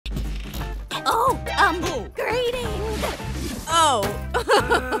Oh, greetings. Oh.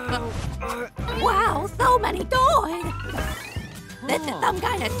 Wow, so many toys. This is some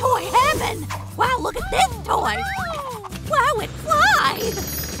kind of toy heaven. Wow, look at this toy. Wow, it flies.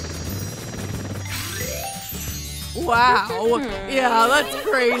 Wow. Yeah, that's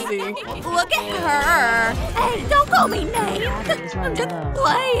crazy. Look at her. Hey, don't call me names. I'm just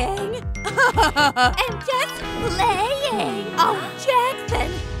playing. I'm just playing. Oh,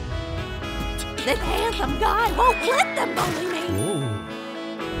 Jackson. This handsome guy won't let them bully me.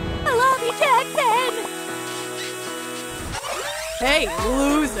 I love you, Jackson. Hey,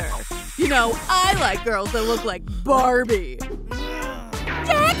 loser. You know, I like girls that look like Barbie.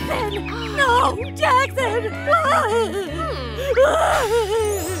 Jackson! No, Jackson!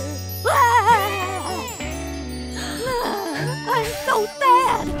 I'm so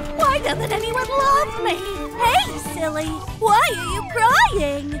sad. Why doesn't anyone love me? Hey, silly. Why are you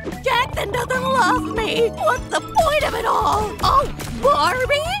crying? Jackson doesn't love me. What's the point of it all? Oh,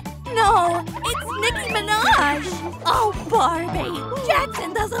 Barbie? No, it's Nicki Minaj. Oh, Barbie.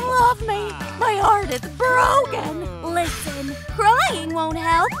 Jackson doesn't love me. My heart is broken. Listen, crying won't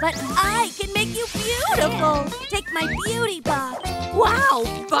help, but I can make you beautiful. Take my beauty box. Wow,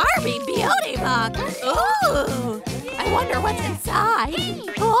 Barbie beauty box. Ooh, I wonder what's inside.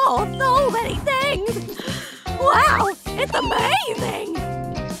 Oh, so many things. Wow, it's amazing.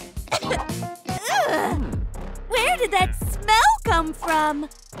 Where did that smell come from?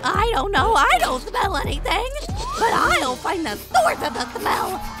 I don't know. I don't smell anything. But I'll find the source of the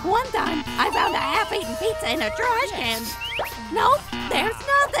smell. One time, I found a half-eaten pizza in a trash can. Nope, there's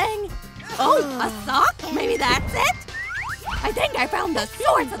nothing. Oh, a sock? Maybe that's it? I think I found the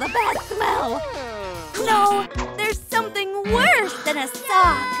source of the bad smell. No, there's something worse than a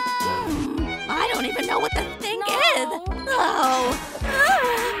sock. I don't even know what the thing is. Oh,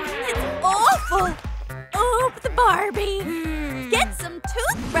 it's awful. Oops, Barbie. Get some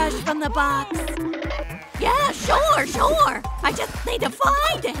toothbrush from the box. Yeah, sure. I just need to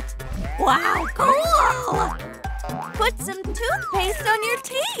find it. Wow, cool. Put some toothpaste on your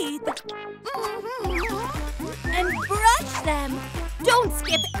teeth. And brush them. Don't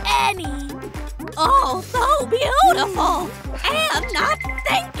skip any. Oh, so beautiful. And not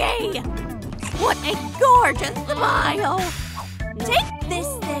stinky. What a gorgeous smile. Take this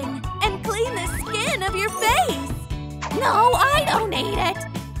thing and clean the skin of your face. No, I don't need it.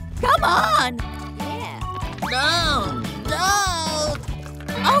 Come on. No.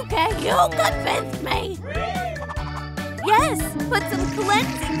 Okay, you convinced me. Yes, put some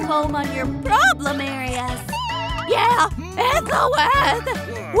cleansing foam on your problem areas. Yeah, SOS.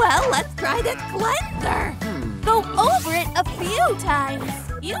 Well, let's try this cleanser. Go over it a few times.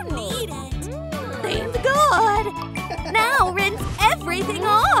 You need it. Seems good. Now rinse everything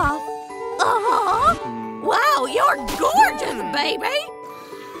off. Wow, you're gorgeous, baby.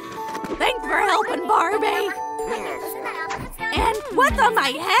 Thanks for helping, Barbie. And what's on my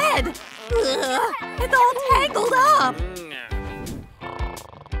head? Ugh, it's all tangled up.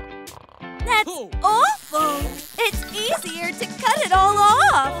 That's awful. It's easier to cut it all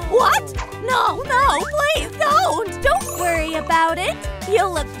off. What? No, please don't. Don't worry about it.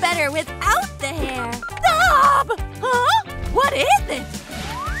 You'll look better without the hair. Stop! Huh? What is it?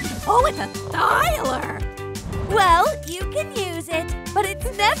 Oh, it's a styler. Well, you can use it, but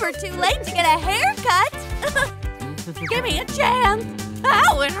it's never too late to get a haircut. Give me a chance.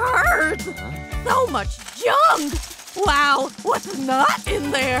 Ow, it hurts. So much junk. Wow, what's not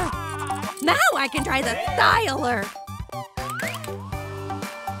in there? Now I can try the styler.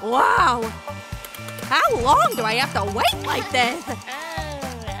 Wow. How long do I have to wait like this?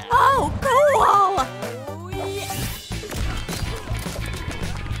 Oh, cool.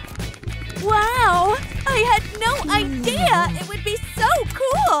 Wow, I had no idea it would be so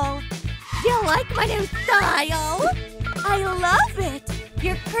cool. Do you like my new style? I love it.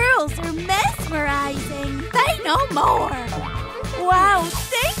 Your curls are mesmerizing. Say no more. Wow,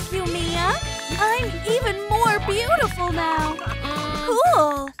 thank you, Mia. I'm even more beautiful now.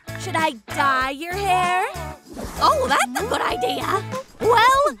 Cool. Should I dye your hair? Oh, that's a good idea.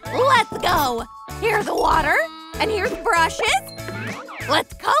 Well, let's go. Here's the water, and here's brushes.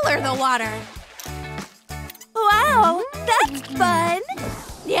 Let's color the water. Wow, that's fun.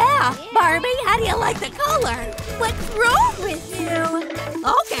 Yeah, Barbie, how do you like the color? What's wrong with you?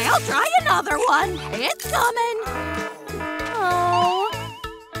 Okay, I'll try another one. It's coming. Oh.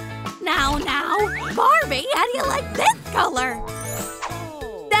 Now, Barbie, how do you like this color?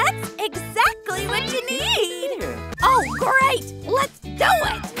 That's exactly what you need. Oh, great. Let's do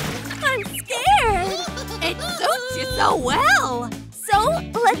it. I'm scared. It suits you so well. So,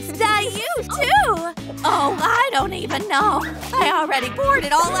 let's Let's dye you, too! Oh, I don't even know. I already poured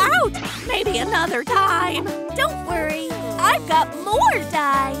it all out. Maybe another time. Don't worry. I've got more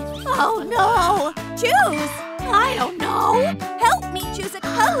dye. Oh, no. Choose. I don't know. Help me choose a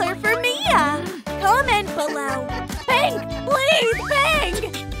color for Mia. Comment below. Pink, please,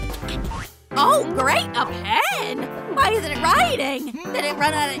 pink. Oh, great, a pen. Why isn't it writing? Did it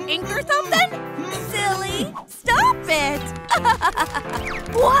run out of ink or something? Silly. Stop it.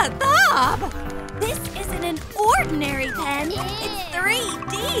 What's up? This isn't an ordinary pen. It's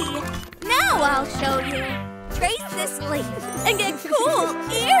 3D. Now I'll show you. Trace this leaf and get cool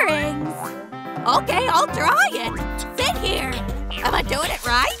earrings. Okay, I'll try it. Sit here. Am I doing it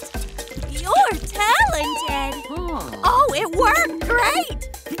right? You're talented. Oh, it worked great.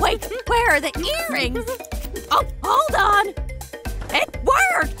 Wait, where are the earrings? Oh, hold on. It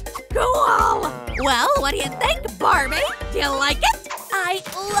worked. Cool. Well, what do you think, Barbie? Do you like it? I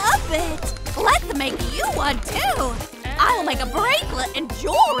love it. Let's make you one, too. I'll make a bracelet and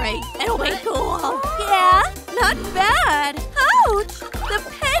jewelry. It'll be cool. Yeah, not bad. Ouch! The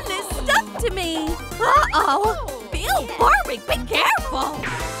pen is stuck to me. Uh-oh. Phew, Barbie, be careful.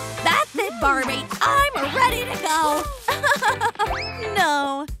 That's it, Barbie. I'm ready to go.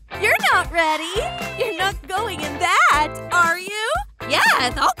 No, you're not ready. You're not going in that, are you?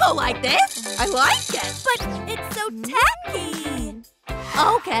 Yes, I'll go like this. I like it. But it's so tacky.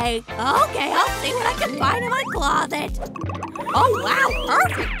 Okay, I'll see what I can find in my closet. Oh, wow,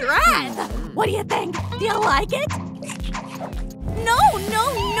 perfect dress. What do you think? Do you like it? No,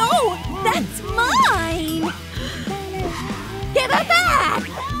 that's mine. Give it back.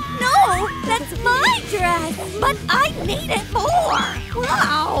 No, that's my dress. But I need it more.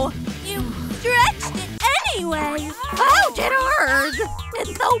 Wow. You stretched it anyway. Ouch, it hurts.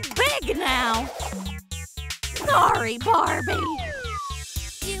 It's so big now. Sorry, Barbie.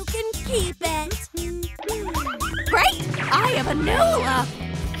 You can keep it. Great! I have a new look.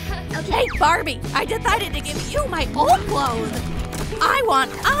 Hey, Barbie, I decided to give you my old clothes. I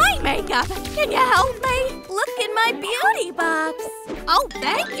want eye makeup. Can you help me? Look in my beauty box. Oh,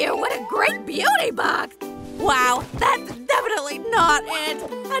 thank you. What a great beauty box. Wow, that's definitely not it.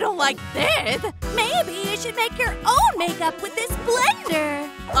 I don't like this. Maybe you should make your own makeup with this blender.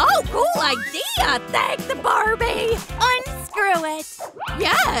 Oh, cool idea. Thanks, Barbie. Unscrew it.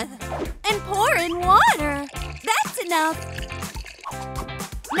 Yes. And pour in water. That's enough.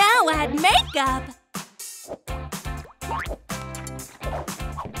 Now add makeup.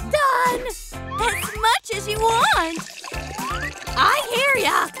 Done. As much as you want. I hear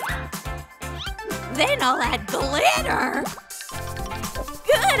ya. Then I'll add glitter.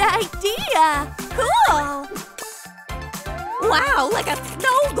 Good idea. Cool. Wow, like a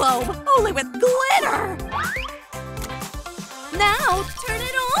snow globe, only with glitter. Now turn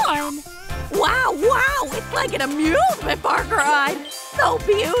it on. Wow, it's like an amusement park ride. So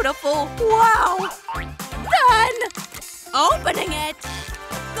beautiful. Wow. Done. Opening it.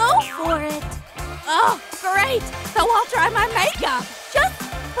 Go for it. Oh, great. So I'll try my makeup. Just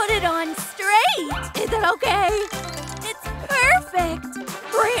put it on straight. Is it okay? It's perfect.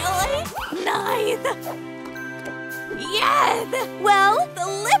 Really? Nice. Yes! Well, the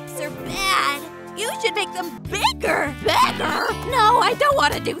lips are bad. You should make them bigger. Bigger? No, I don't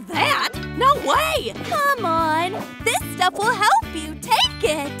want to do that. No way. Come on. This stuff will help you. Take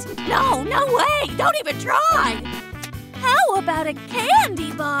it. No way. Don't even try. How about a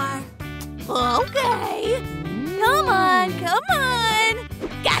candy bar? Okay. Come on.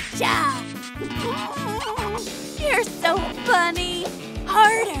 Gotcha. You're so funny.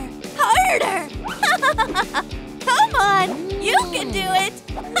 Harder. Come on, you can do it!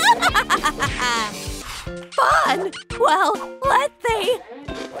 Fun! Well, let's see.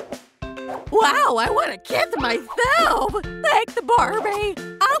 Wow, I want to kiss myself! Thanks, Barbie!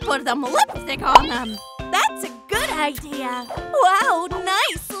 I'll put some lipstick on them. That's a good idea. Wow,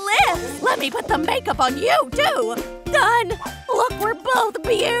 nice lips! Let me put some makeup on you, too! Done! Look, we're both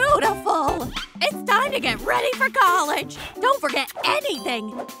beautiful! It's time to get ready for college! Don't forget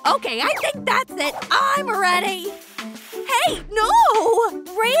anything! Okay, I think that's it! I'm ready! Hey, no!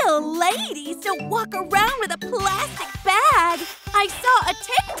 Real ladies don't walk around with a plastic bag! I saw a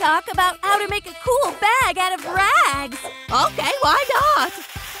TikTok about how to make a cool bag out of rags! Okay, why not?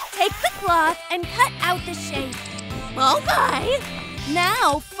 Take the cloth and cut out the shape. Okay.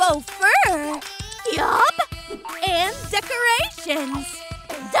 Now faux fur. Yup. And decorations.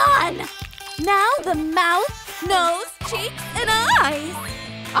 Done. Now the mouth, nose, cheeks, and eyes.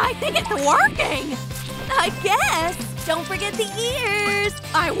 I think it's working. I guess. Don't forget the ears.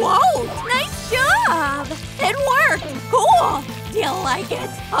 I won't. Nice job. It worked. Cool. Do you like it?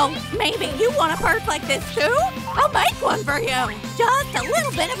 Oh, maybe you want a purse like this too? I'll make one for you. Just a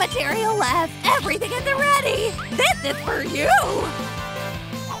little bit of material left. Everything is ready. This is for you.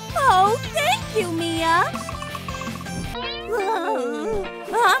 Oh, thank you, Mia.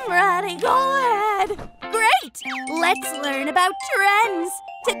 I'm ready. Go ahead. Great. Let's learn about trends.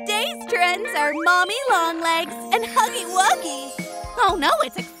 Today's trends are mommy long legs and huggy wuggy. Oh no,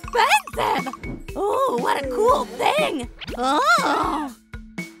 it's expensive. Oh, what a cool thing. Oh.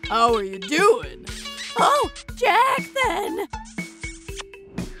 How are you doing? Oh, Jackson.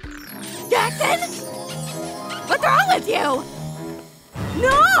 Jackson? What's wrong with you?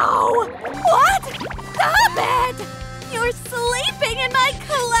 No! What? Stop it! You're sleeping in my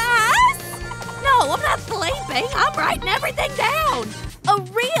class? No, I'm not sleeping. I'm writing everything down. A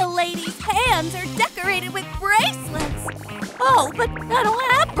real lady's hands are decorated with bracelets. Oh, but I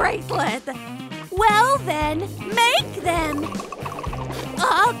don't have bracelets. Well then, make them.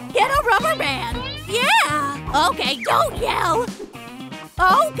 Get a rubber band. Yeah. Okay, don't yell.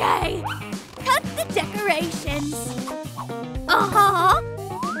 Okay. Cut the decorations. Uh-huh.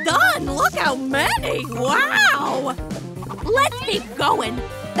 Done. Look how many. Wow. Let's keep going.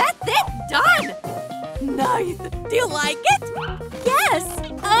 That's it. Done. Nice. Do you like it? Yes.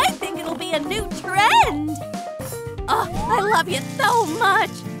 I think it'll be a new trend. I love you so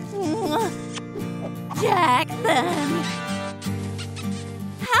much. Jackson.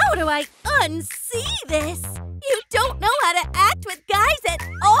 How do I unsee this? You don't know how to act with guys at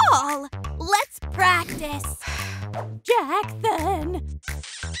all. Let's practice. Jackson.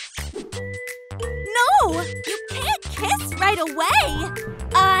 No, you can't kiss right away.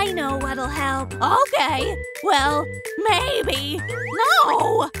 I know what'll help. Okay, well, maybe.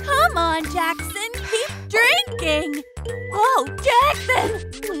 No! Come on, Jackson, keep drinking. Oh,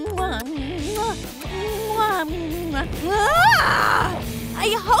 Jackson!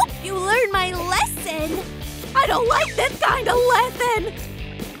 I hope you learn my lesson. I don't like this kind of lesson.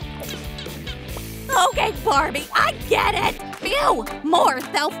 Okay, Barbie, I get it. Phew, more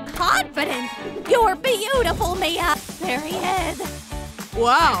self-confidence. You're beautiful, Mia. There he is.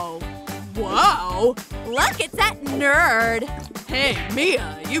 Wow. Wow. Look, it's that nerd. Hey,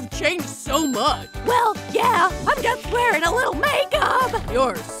 Mia, you've changed so much. Well, yeah, I'm just wearing a little makeup.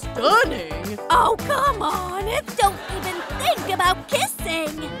 You're stunning. Oh, come on. Don't even think about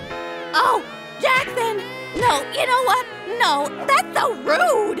kissing. Oh, Jackson. No, you know what? No, that's so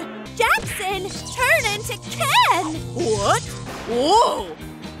rude. Jackson, turn into Ken. What? Whoa.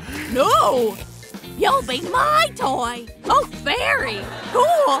 No. You'll be my toy. Oh, very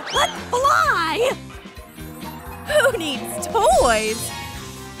cool. Let's fly. Who needs toys?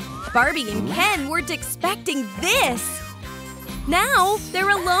 Barbie and Ken weren't expecting this. Now they're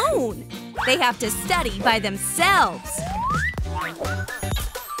alone. They have to study by themselves.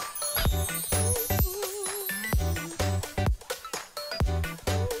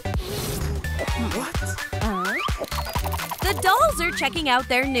 The dolls are checking out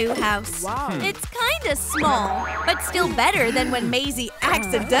their new house. Wow. It's kinda small, but still better than when Maisie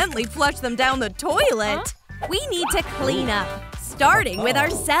accidentally flushed them down the toilet. We need to clean up, starting with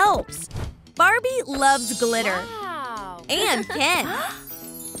ourselves. Barbie loves glitter. Wow. And Ken.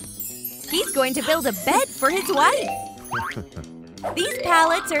 He's going to build a bed for his wife. These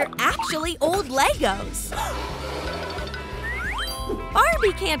pallets are actually old Legos.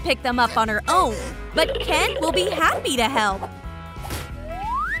 Barbie can't pick them up on her own, but Ken will be happy to help.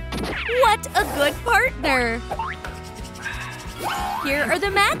 What a good partner! Here are the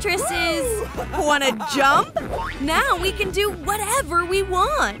mattresses. Wanna jump? Now we can do whatever we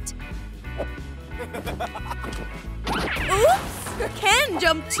want. Oops! Ken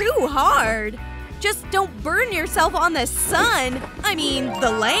jumped too hard. Just don't burn yourself on the sun. I mean,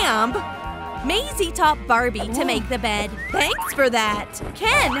 the lamp. Maisie taught Barbie to make the bed. Thanks for that.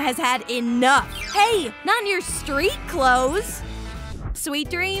 Ken has had enough. Hey, not in your street clothes.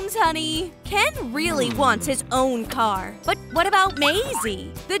 Sweet dreams, honey. Ken really wants his own car. But what about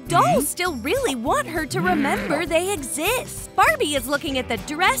Maisie? The dolls still really want her to remember they exist. Barbie is looking at the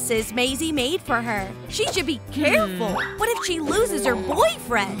dresses Maisie made for her. She should be careful. What if she loses her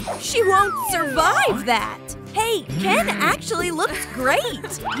boyfriend? She won't survive that. Hey, Ken actually looks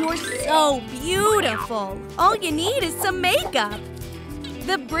great. You're so beautiful. All you need is some makeup.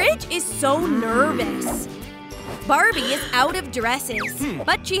 The bridge is so nervous. Barbie is out of dresses,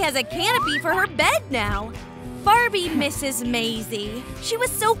 but she has a canopy for her bed now. Barbie misses Maisie. She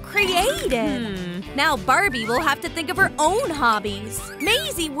was so creative. Now Barbie will have to think of her own hobbies.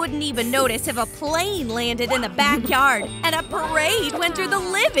 Maisie wouldn't even notice if a plane landed in the backyard and a parade went through the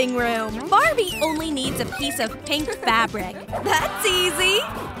living room. Barbie only needs a piece of pink fabric. That's easy.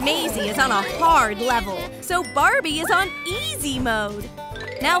 Maisie is on a hard level, so Barbie is on easy mode.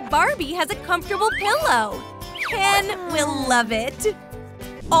 Now Barbie has a comfortable pillow. Ken will love it.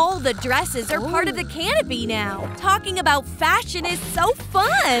 All the dresses are part of the canopy now. Talking about fashion is so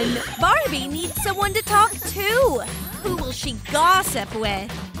fun! Barbie needs someone to talk to. Who will she gossip with?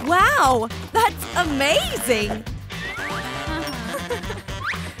 Wow, that's amazing!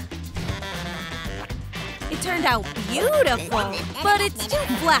 It turned out beautiful, but it's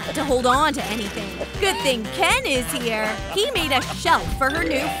too flat to hold on to anything. Good thing Ken is here. He made a shelf for her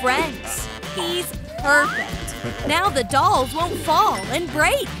new friends. He's perfect. Now the dolls won't fall and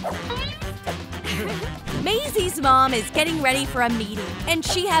break. Maisie's mom is getting ready for a meeting, and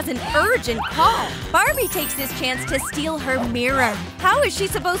she has an urgent call. Barbie takes this chance to steal her mirror. How is she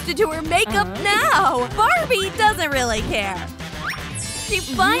supposed to do her makeup now? Barbie doesn't really care. She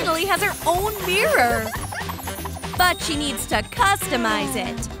finally has her own mirror. But she needs to customize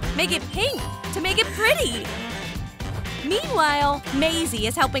it. Make it pink to make it pretty. Meanwhile, Maisie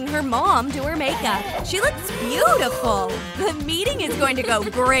is helping her mom do her makeup. She looks beautiful. The meeting is going to go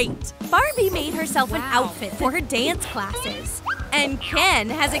great. Barbie made herself an outfit for her dance classes. And Ken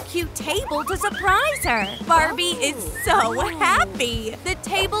has a cute table to surprise her. Barbie is so happy. The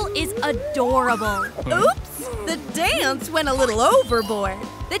table is adorable. Oops! The dance went a little overboard.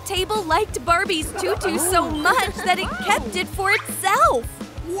 The table liked Barbie's tutu so much that it kept it for itself.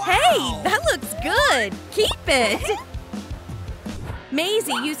 Hey, that looks good. Keep it.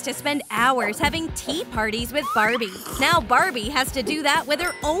 Maisie used to spend hours having tea parties with Barbie. Now Barbie has to do that with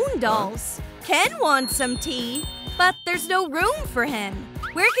her own dolls. Ken wants some tea, but there's no room for him.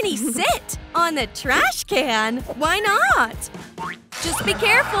 Where can he sit? On the trash can? Why not? Just be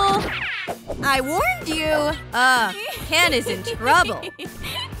careful. I warned you. Ken is in trouble.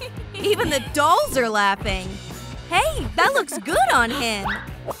 Even the dolls are laughing. Hey, that looks good on him.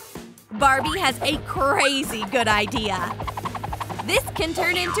 Barbie has a crazy good idea. This can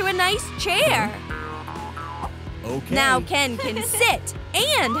turn into a nice chair. Okay. Now Ken can sit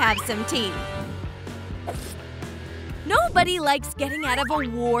and have some tea. Nobody likes getting out of a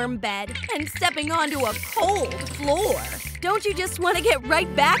warm bed and stepping onto a cold floor. Don't you just want to get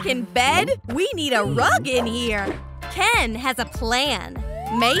right back in bed? We need a rug in here. Ken has a plan.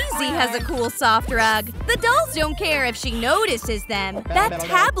 Maisie has a cool soft rug. The dolls don't care if she notices them. That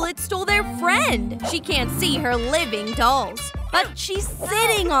tablet stole their friend. She can't see her living dolls. But she's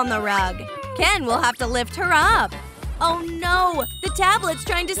sitting on the rug. Ken will have to lift her up. Oh no! The tablet's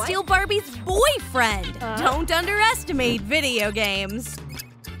trying to steal Barbie's boyfriend! Don't underestimate video games.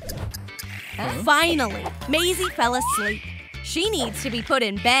 Finally, Maisie fell asleep. She needs to be put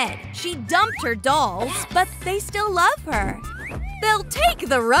in bed. She dumped her dolls, but they still love her. They'll take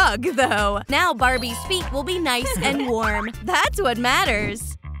the rug, though. Now Barbie's feet will be nice and warm. That's what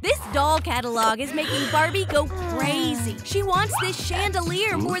matters. This doll catalog is making Barbie go crazy. She wants this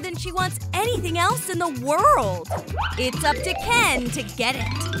chandelier more than she wants anything else in the world. It's up to Ken to get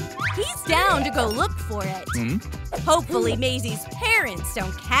it. He's down to go look for it. Hopefully Maisie's parents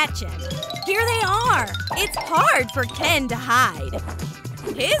don't catch him. Here they are. It's hard for Ken to hide.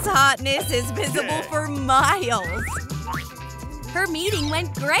 His hotness is visible for miles. Her meeting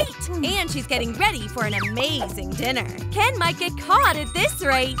went great, and she's getting ready for an amazing dinner. Ken might get caught at this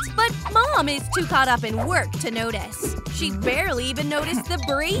rate, but Mom is too caught up in work to notice. She barely even noticed the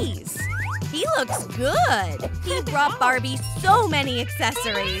breeze. He looks good. He brought Barbie so many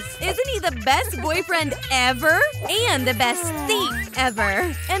accessories. Isn't he the best boyfriend ever? And the best thief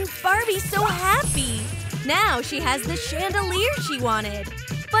ever. And Barbie's so happy. Now she has the chandelier she wanted.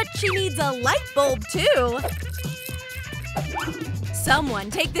 But she needs a light bulb, too. Someone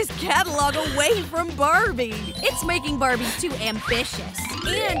take this catalog away from Barbie! It's making Barbie too ambitious.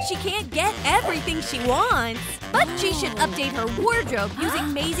 And she can't get everything she wants. But she should update her wardrobe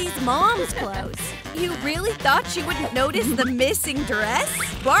using Maisie's mom's clothes. You really thought she wouldn't notice the missing dress?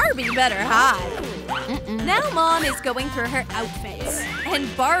 Barbie better hide. Now Mom is going through her outfits. And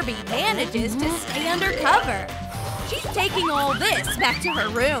Barbie manages to stay undercover. She's taking all this back to her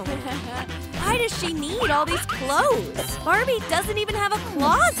room. Why does she need all these clothes? Barbie doesn't even have a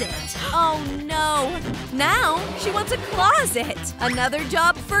closet. Oh no. Now she wants a closet. Another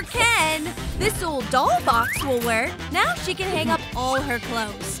job for Ken. This old doll box will work. Now she can hang up all her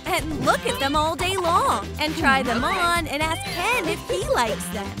clothes and look at them all day long and try them on and ask Ken if he likes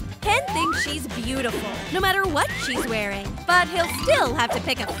them. Ken thinks she's beautiful, no matter what she's wearing. But he'll still have to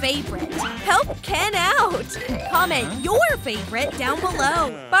pick a favorite. Help Ken out! Comment your favorite down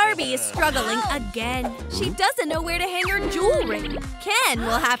below. Barbie is struggling again. She doesn't know where to hang her jewelry. Ken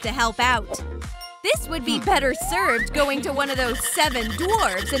will have to help out. This would be better served going to one of those 7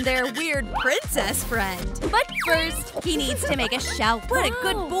 dwarves and their weird princess friend. But first, he needs to make a shelf. What a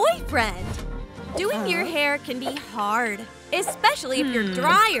good boyfriend! Doing your hair can be hard, especially if your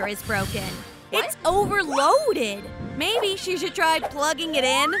dryer is broken. It's overloaded. Maybe she should try plugging it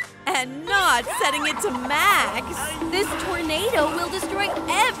in and not setting it to max. This tornado will destroy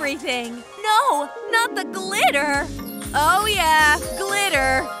everything. No, not the glitter. Oh yeah,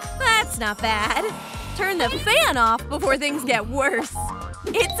 glitter. That's not bad. Turn the fan off before things get worse.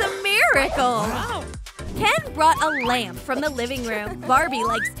 It's a miracle. Ken brought a lamp from the living room. Barbie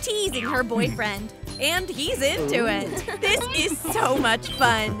likes teasing her boyfriend, and he's into it. This is so much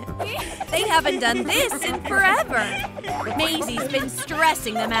fun. They haven't done this in forever. Maisie's been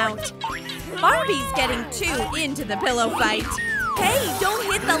stressing them out. Barbie's getting too into the pillow fight. Hey,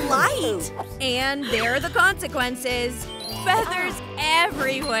 don't hit the light! And there are the consequences. Feathers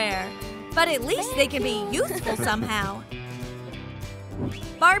everywhere. But at least they can be useful somehow.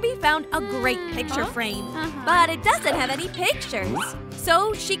 Barbie found a great picture frame, but it doesn't have any pictures.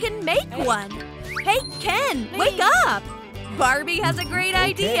 So she can make one. Hey, Ken, wake up! Barbie has a great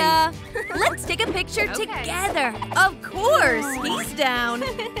idea. Let's take a picture together. Of course, he's down.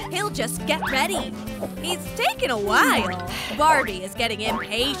 He'll just get ready. It's taken a while. Barbie is getting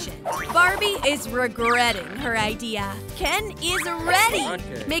impatient. Barbie is regretting her idea. Ken is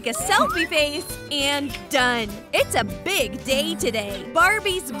ready. Make a selfie face and done. It's a big day today.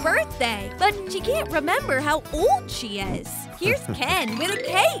 Barbie's birthday. But she can't remember how old she is. Here's Ken with a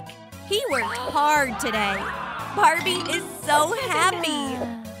cake. He worked hard today. Barbie is so happy.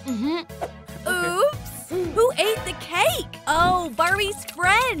 Oops! Who ate the cake? Oh, Barbie's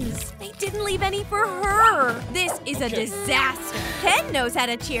friends. They didn't leave any for her. This is a disaster. Ken knows how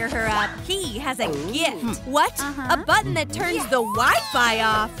to cheer her up. He has a gift. What? A button that turns the Wi-Fi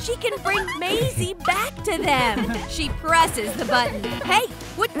off. She can bring Maisie back to them. She presses the button. Hey,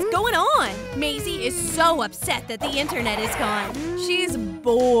 what's going on? Maisie is so upset that the internet is gone. She's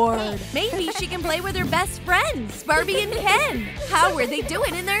bored. Maybe she can play with her best friends, Barbie and Ken. How are they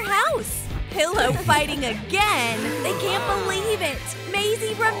doing in their house? Pillow fighting again. They can't believe it.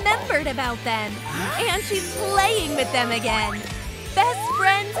 Maisie remembered about them. And she's playing with them again. Best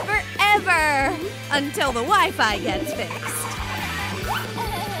friends forever. Until the Wi-Fi gets fixed.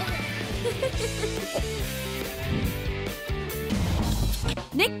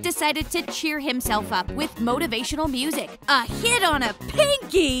 Nick decided to cheer himself up with motivational music. A hit on a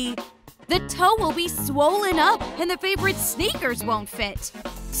pinky! The toe will be swollen up and the favorite sneakers won't fit.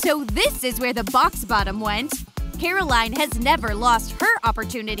 So this is where the box bottom went. Caroline has never lost her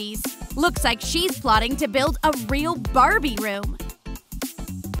opportunities. Looks like she's plotting to build a real Barbie room.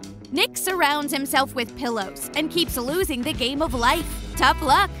 Nick surrounds himself with pillows and keeps losing the game of life. Tough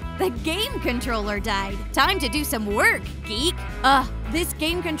luck. The game controller died. Time to do some work, geek. This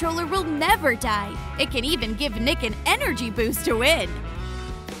game controller will never die. It can even give Nick an energy boost to win.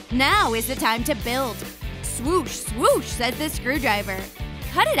 Now is the time to build. Swoosh, swoosh, says the screwdriver.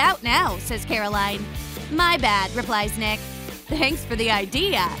 Cut it out now, says Caroline. My bad, replies Nick. Thanks for the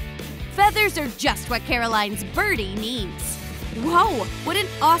idea. Feathers are just what Caroline's birdie needs. Whoa, what an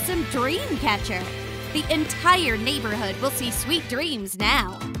awesome dream catcher. The entire neighborhood will see sweet dreams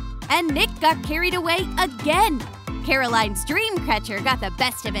now. And Nick got carried away again. Caroline's dream catcher got the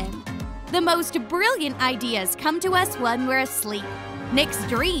best of him. The most brilliant ideas come to us when we're asleep. Nick's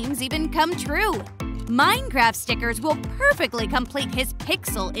dreams even come true. Minecraft stickers will perfectly complete his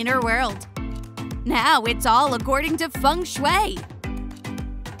pixel inner world. Now it's all according to feng shui.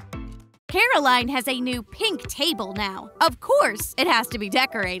 Caroline has a new pink table now. Of course, it has to be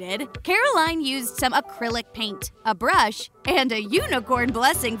decorated. Caroline used some acrylic paint, a brush, and a unicorn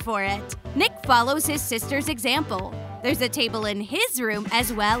blessing for it. Nick follows his sister's example. There's a table in his room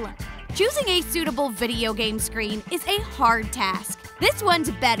as well. Choosing a suitable video game screen is a hard task. This one's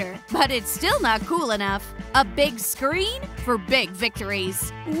better, but it's still not cool enough. A big screen for big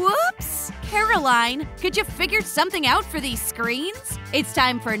victories. Whoops! Caroline, could you figure something out for these screens? It's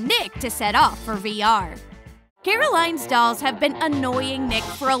time for Nick to set off for VR. Caroline's dolls have been annoying Nick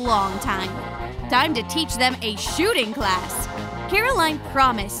for a long time. Time to teach them a shooting class. Caroline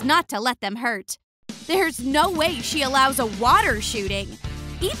promised not to let them hurt. There's no way she allows a water shooting,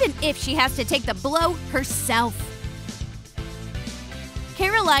 even if she has to take the blow herself.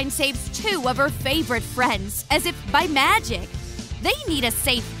 Caroline saves two of her favorite friends, as if by magic. They need a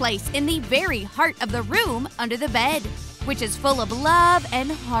safe place in the very heart of the room under the bed, which is full of love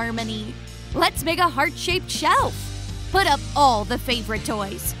and harmony. Let's make a heart-shaped shelf. Put up all the favorite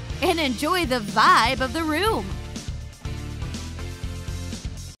toys and enjoy the vibe of the room.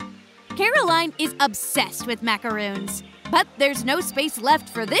 Caroline is obsessed with macaroons, but there's no space left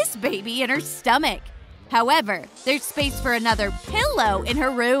for this baby in her stomach. However, there's space for another pillow in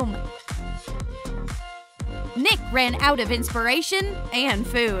her room. Nick ran out of inspiration and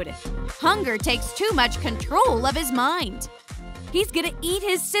food. Hunger takes too much control of his mind. He's gonna eat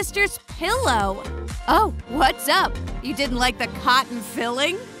his sister's pillow. Oh, what's up? You didn't like the cotton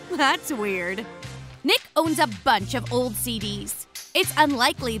filling? That's weird. Nick owns a bunch of old CDs. It's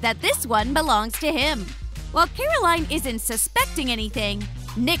unlikely that this one belongs to him. While Caroline isn't suspecting anything,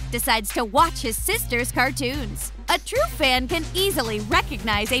 Nick decides to watch his sister's cartoons. A true fan can easily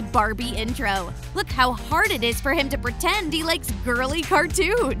recognize a Barbie intro. Look how hard it is for him to pretend he likes girly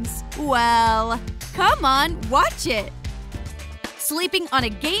cartoons. Well, come on, watch it. Sleeping on a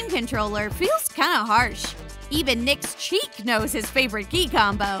game controller feels kinda harsh. Even Nick's cheek knows his favorite key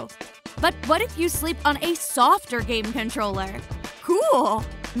combo. But what if you sleep on a softer game controller? Cool!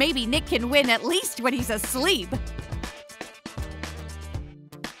 Maybe Nick can win at least when he's asleep.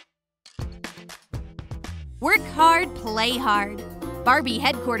 Work hard, play hard. Barbie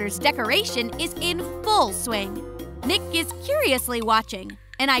headquarters decoration is in full swing. Nick is curiously watching.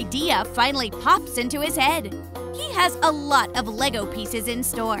 An idea finally pops into his head. He has a lot of Lego pieces in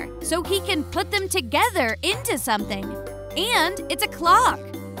store, so he can put them together into something. And it's a clock.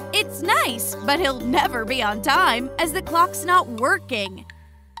 It's nice, but he'll never be on time as the clock's not working.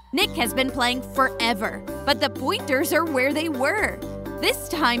 Nick has been playing forever, but the pointers are where they were. This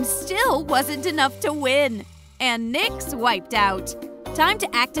time still wasn't enough to win. And Nick's wiped out. Time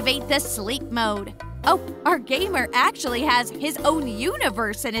to activate the sleep mode. Oh, our gamer actually has his own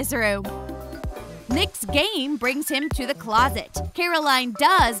universe in his room. Nick's game brings him to the closet. Caroline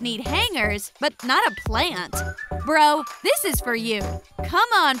does need hangers, but not a plant. Bro, this is for you. Come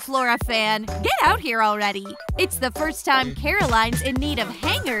on, Flora fan, get out here already. It's the first time Caroline's in need of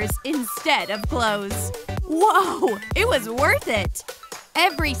hangers instead of clothes. Whoa, it was worth it.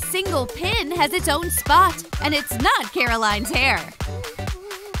 Every single pin has its own spot, and it's not Caroline's hair.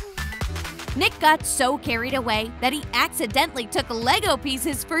 Nick got so carried away that he accidentally took Lego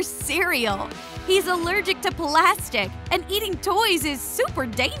pieces for cereal. He's allergic to plastic, and eating toys is super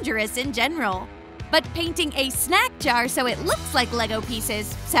dangerous in general. But painting a snack jar so it looks like Lego pieces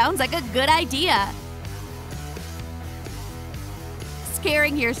sounds like a good idea.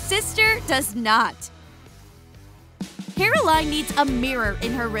 Scaring your sister does not. Caroline needs a mirror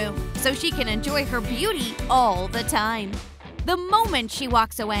in her room so she can enjoy her beauty all the time. The moment she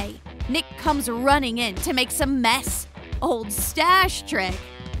walks away, Nick comes running in to make some mess. Old stash trick.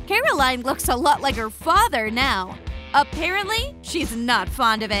 Caroline looks a lot like her father now. Apparently, she's not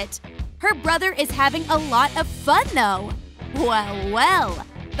fond of it. Her brother is having a lot of fun though. Well,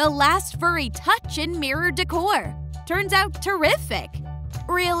 the last furry touch in mirror decor. Turns out terrific.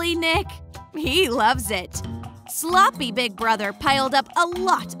 Really, Nick? He loves it. Sloppy big brother piled up a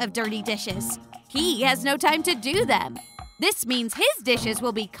lot of dirty dishes. He has no time to do them. This means his dishes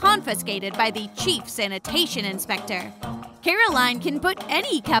will be confiscated by the chief sanitation inspector. Caroline can put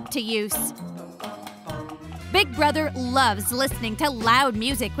any cup to use. Big brother loves listening to loud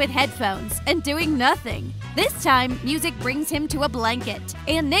music with headphones and doing nothing. This time, music brings him to a blanket,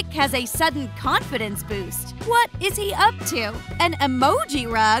 and Nick has a sudden confidence boost. What is he up to? An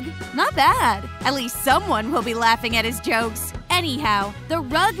emoji rug? Not bad. At least someone will be laughing at his jokes. Anyhow, the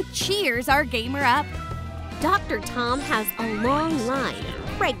rug cheers our gamer up. Dr. Tom has a long line of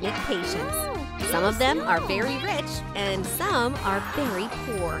pregnant patients. Some of them are very rich and some are very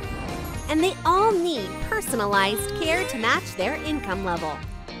poor. And they all need personalized care to match their income level.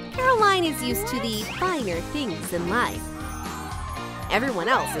 Caroline is used to the finer things in life. Everyone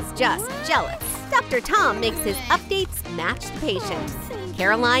else is just jealous. Dr. Tom makes his updates match the patient.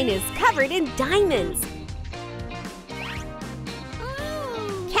 Caroline is covered in diamonds.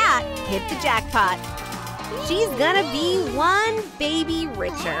 Kat hit the jackpot. She's gonna be one baby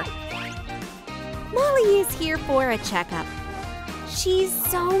richer. Molly is here for a checkup. She's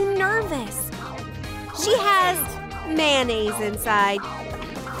so nervous. She has mayonnaise inside.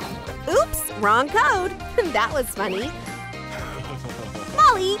 Oops, wrong code. That was funny.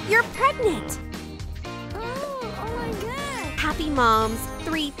 Molly, you're pregnant. Oh my God. Happy moms,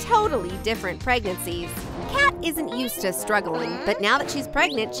 3 totally different pregnancies. Kat isn't used to struggling, but now that she's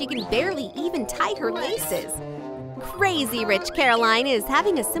pregnant, she can barely even tie her laces. Crazy rich Caroline is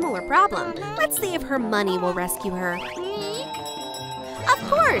having a similar problem. Let's see if her money will rescue her.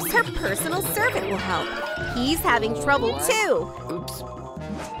 course, her personal servant will help. He's having trouble too. Oops.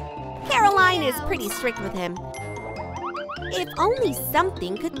 Caroline is pretty strict with him. If only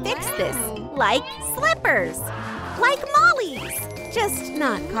something could fix this, like slippers, like Molly's. Just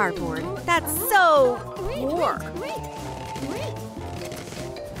not cardboard. That's so poor.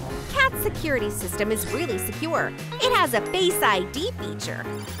 Cat's security system is really secure. It has a Face ID feature.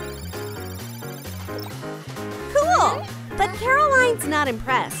 Cool! But Caroline's not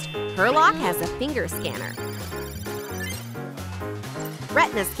impressed. Her lock has a finger scanner,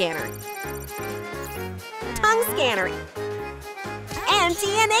 retina scanner, tongue scanner, and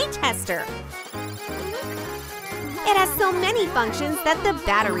DNA tester. It has so many functions that the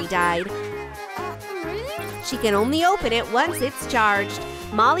battery died. She can only open it once it's charged.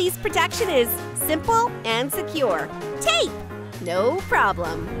 Molly's protection is simple and secure. Tape! No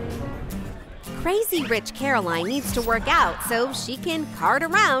problem. Crazy Rich Caroline needs to work out so she can cart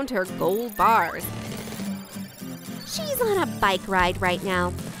around her gold bars. She's on a bike ride right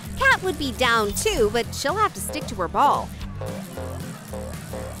now. Cat would be down too, but she'll have to stick to her ball.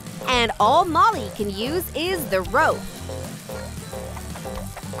 And all Molly can use is the rope.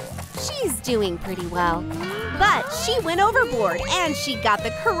 She's doing pretty well. But she went overboard and she got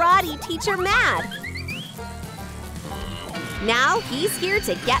the karate teacher mad. Now he's here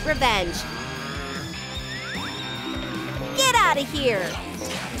to get revenge. Get out of here!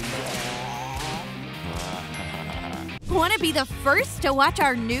 Want to be the first to watch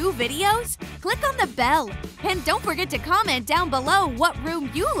our new videos? Click on the bell. And don't forget to comment down below what room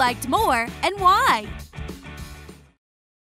you liked more and why.